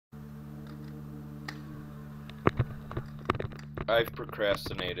I've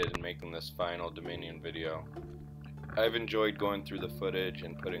procrastinated in making this final Dominion video. I've enjoyed going through the footage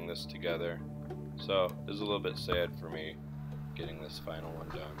and putting this together, so it's a little bit sad for me getting this final one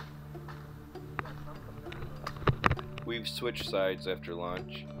done. We've switched sides after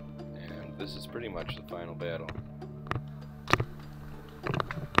lunch, and this is pretty much the final battle.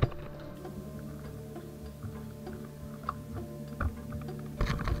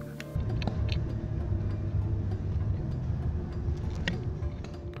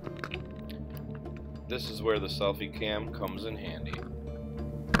 This is where the selfie cam comes in handy.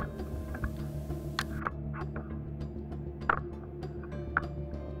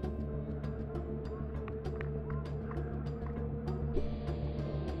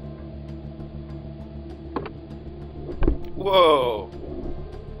 Whoa!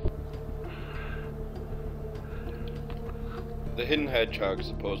 The Hidden Hedgehog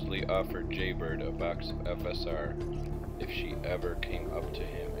supposedly offered Jaybird a box of FSR if she ever came up to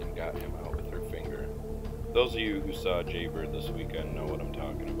him and got him out with her finger. Those of you who saw Jaybird this weekend know what I'm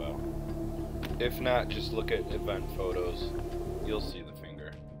talking about. If not, just look at event photos. You'll see the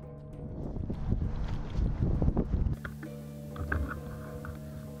finger.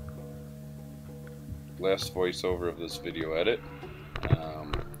 Last voiceover of this video edit.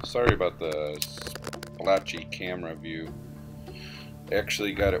 Sorry about the splotchy camera view.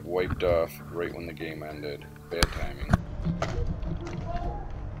 Actually got it wiped off right when the game ended. Bad timing.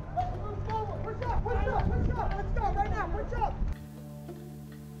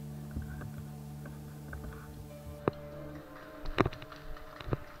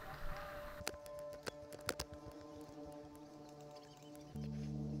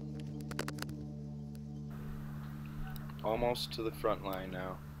 Almost to the front line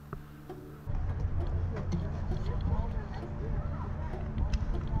now.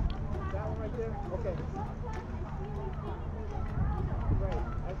 That one right there? Okay. Right,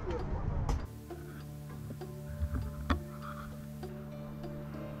 I see it.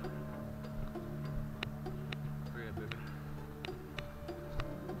 Bring it, baby.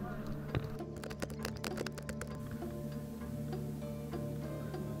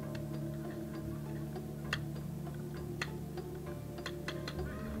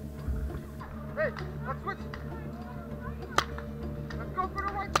 Hey, let's switch. Let's go for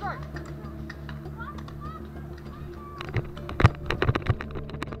the right side.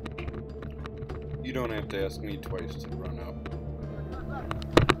 You don't have to ask me twice to run up.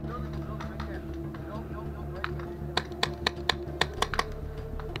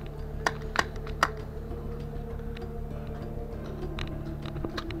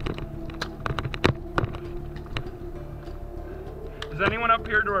 Is anyone up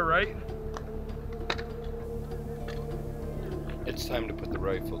here to our right? It's time to put the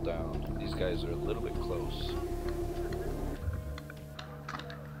rifle down. These guys are a little bit close.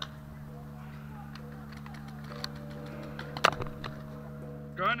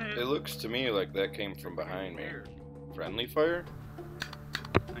 Gun hit. It looks to me like that came from behind me. Friendly fire?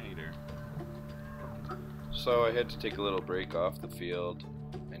 I need air. So I had to take a little break off the field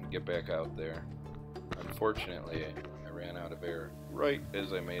and get back out there. Unfortunately, I ran out of air right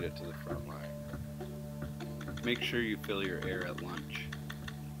as I made it to the front line. Make sure you fill your air at lunch.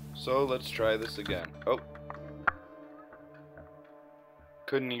 So let's try this again. Oh!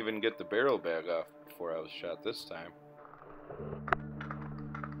 Couldn't even get the barrel bag off before I was shot this time.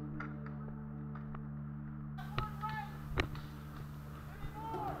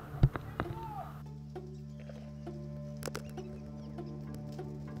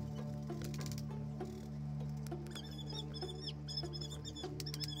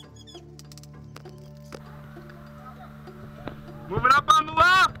 Moving up on the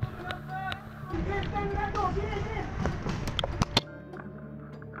left! Hey,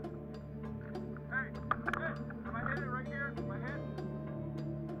 am I hitting it right here? Am I hit?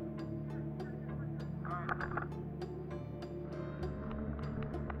 Alright.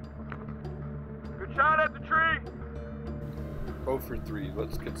 Good shot at the tree! 0 for 3.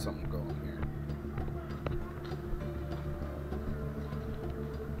 Let's get something going here.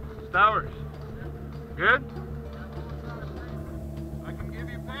 Stowers. Good? I can give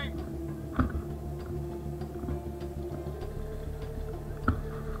you paint.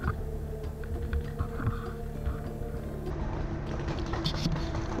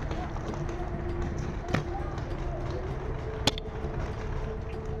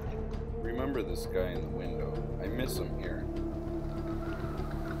 Remember this guy in the window. I miss him here.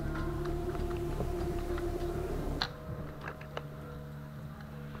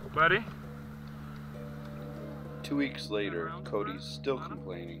 Buddy? 2 weeks later, Cody's still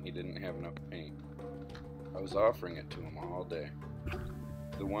complaining he didn't have enough paint. I was offering it to him all day.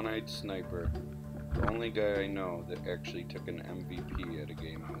 The one-eyed sniper, the only guy I know that actually took an MVP at a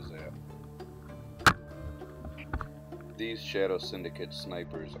game I was at. These Shadow Syndicate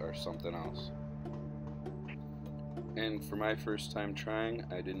snipers are something else. And for my first time trying,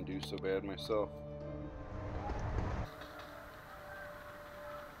 I didn't do so bad myself.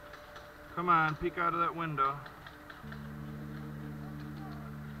 Come on, peek out of that window.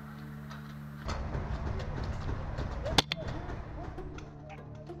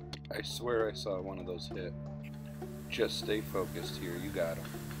 I swear I saw one of those hit. Just stay focused here, you got him.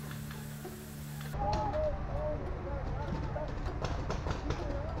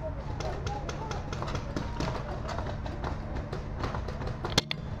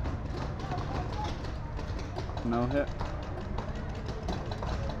 No hit.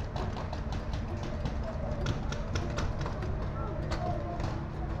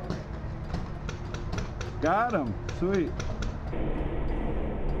 Got him. Sweet.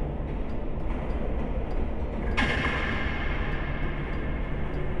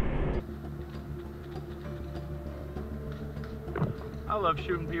 I love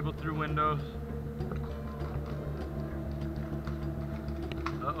shooting people through windows.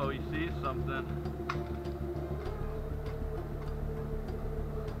 Uh-oh, you see something.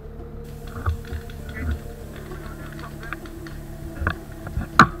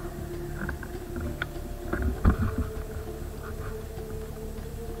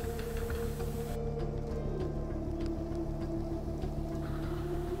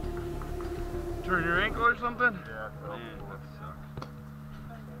 Turn your ankle or something? Yeah, Man, that sucks.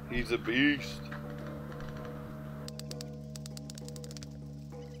 He's a beast.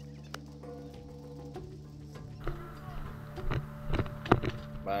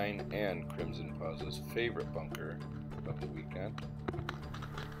 Mine and Crimson Pause's favorite bunker of the weekend.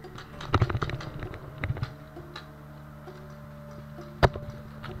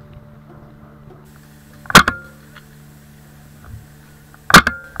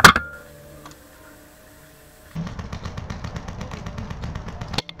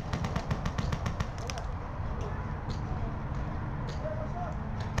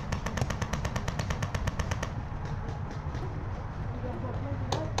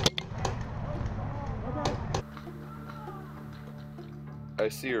 I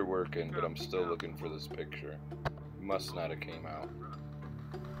see her working, but I'm still looking for this picture. Must not have came out.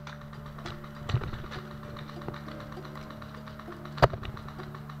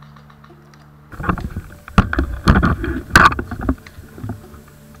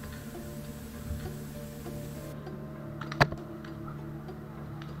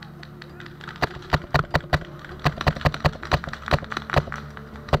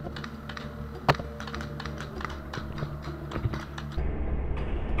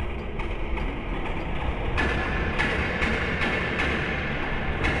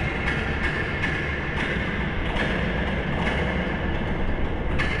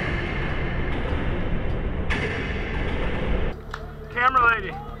 Camera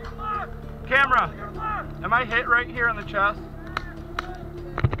lady. Camera. Am I hit right here on the chest?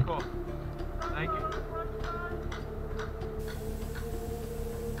 Cool. Thank you.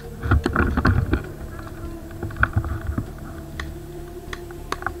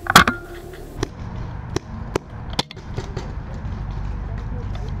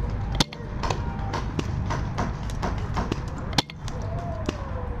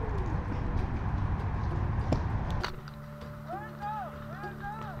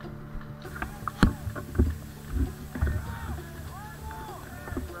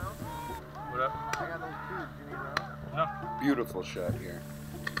 What up? I got those tubes. You need those? No. Beautiful shot here.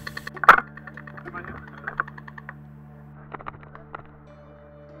 Am I hit?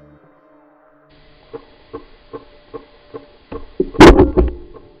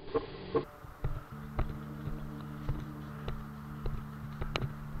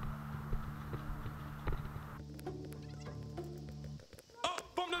 Up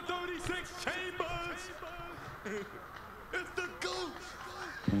from the 36 chambers, it's the goose.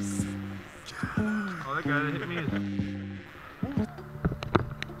 Oh, that guy that hit me is...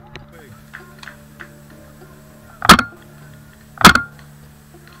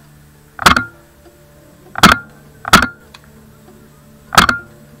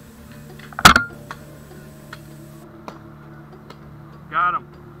 Got him.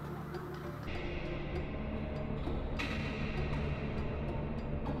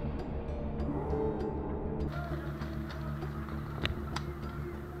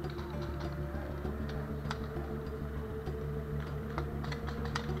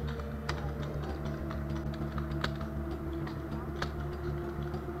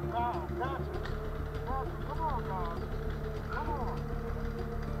 Oh, gotcha. Gotcha.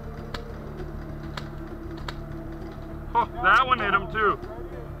 Oh, that one hit him too.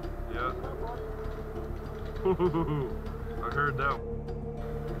 Yeah. I heard that one.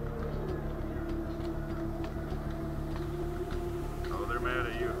 Oh, they're mad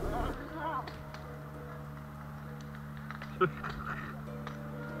at you.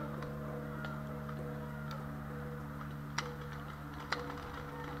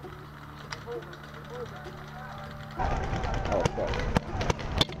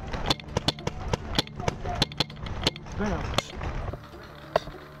 Damn.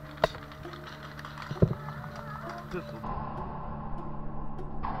 This is...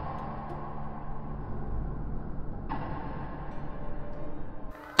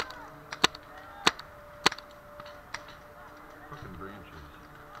 fucking branches.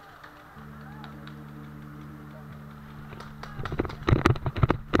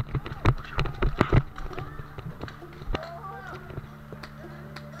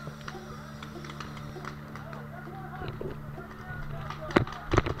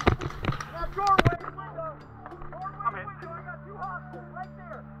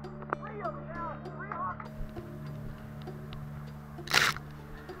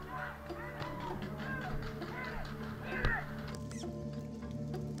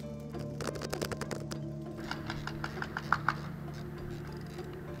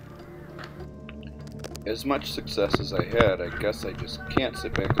 As much success as I had, I guess I just can't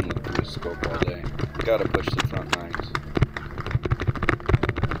sit back and look through a scope all day. Gotta push the front lines.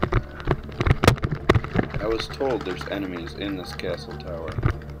 I was told there's enemies in this castle tower.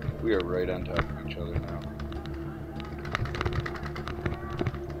 We are right on top of each other now.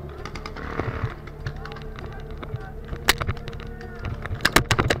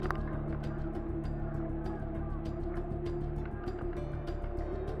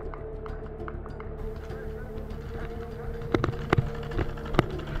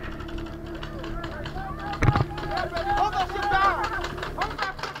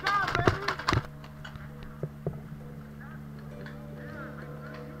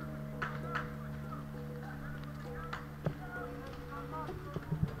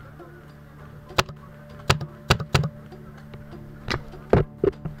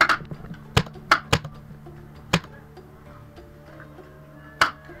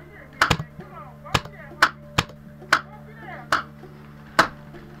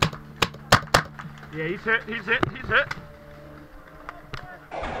 Yeah, he's hit, he's hit, he's hit.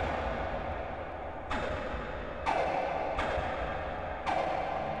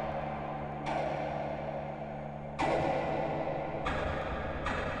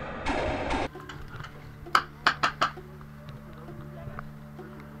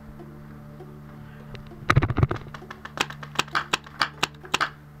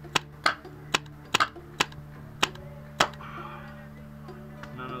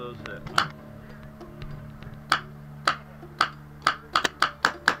 None of those hit.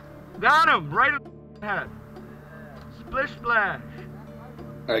 Got him! Right in the head. Splish splash.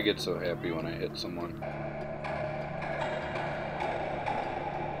 I get so happy when I hit someone.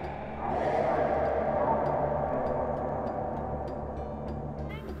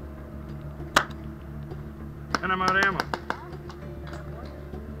 And I'm out of ammo.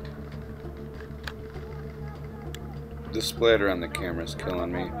 The splatter on the camera's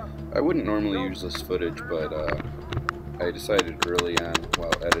killing me. I wouldn't normally use this footage, but I decided early on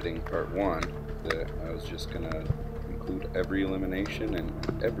while editing part 1 that I was just gonna include every elimination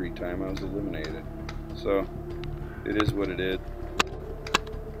and every time I was eliminated. So, it is what it is.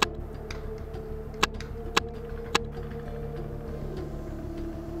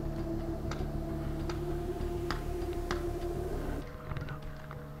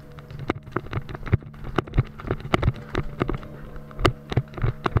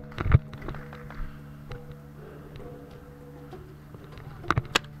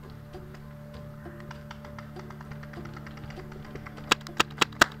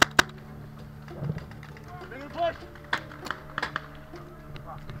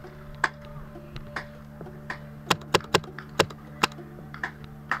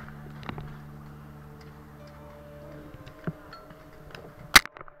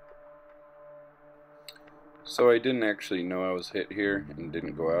 So I didn't actually know I was hit here and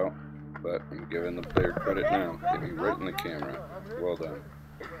didn't go out, but I'm giving the player credit now. Hit me right in the camera. Well done.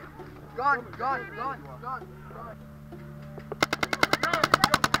 Gone.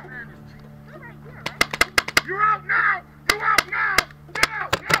 You're out now! Now!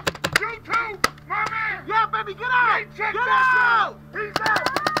 You too! My man! Yeah, baby, get out! Get out! He's out!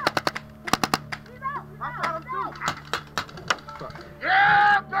 I got him too!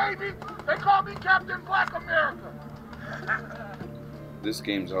 Yeah, baby! They call me Captain Black America. This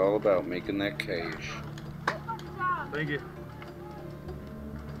game's all about making that cash. Thank you.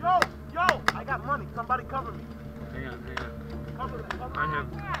 Yo, I got money. Somebody cover me. Hang on. Cover me. I have.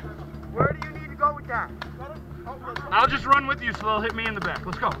 Where do you need to go with that? I'll just run with you so they'll hit me in the back.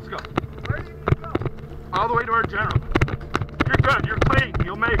 Let's go. Where do you need to go? All the way to our general. You're good. You're clean.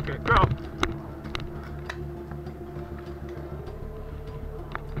 You'll make it. Go.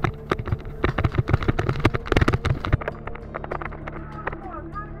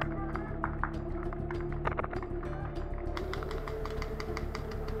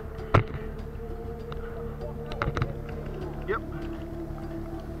 Yep.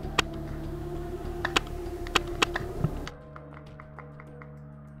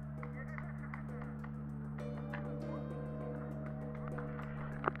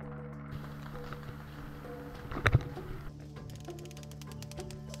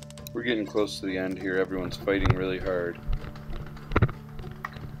 We're getting close to the end here. Everyone's fighting really hard.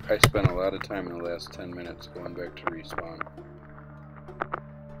 I spent a lot of time in the last 10 minutes going back to respawn.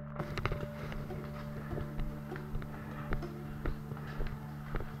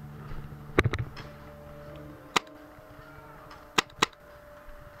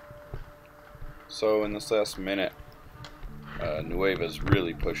 So in this last minute, Nueva's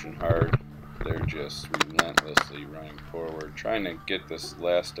really pushing hard. They're just relentlessly running forward, trying to get this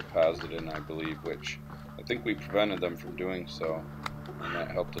last deposit in, I believe, which I think we prevented them from doing so, and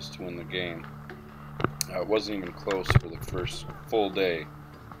that helped us to win the game. It wasn't even close for the first full day.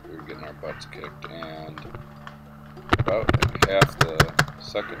 We were getting our butts kicked, and about half the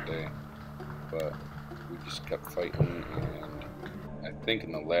second day, but we just kept fighting, and I think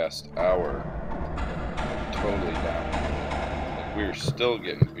in the last hour, totally down. We were still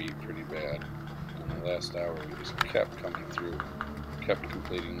getting beat pretty bad. In the last hour, we just kept coming through, kept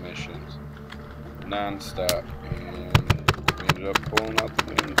completing missions non-stop, and we ended up pulling out the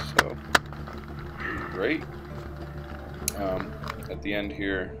win, so it was great. At the end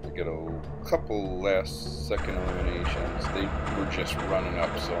here, I get a couple last second eliminations. They were just running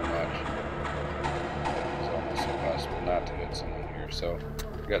up so much. It was almost impossible not to hit someone here, so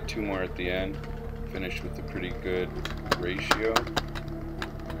we got 2 more at the end. Finished with a pretty good ratio,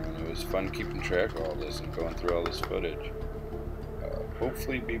 and it was fun keeping track of all this and going through all this footage.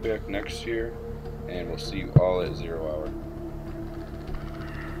 Hopefully be back next year, and we'll see you all at 0 hour.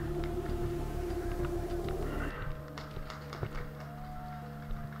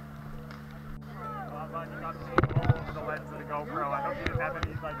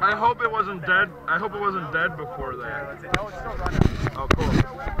 I hope it wasn't dead. I hope it wasn't dead before that. No, it's still running. Oh, cool.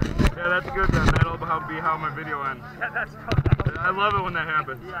 Yeah, that's good then. That'll be how my video ends. Yeah, that's good. I love it when that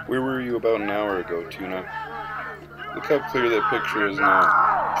happens. Where were you about an hour ago, Tuna? Look how clear that picture is now.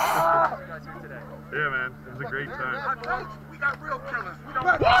 Yeah, man. It was a great time. We got real killers. We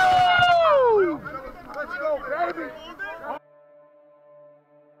don't. Woo!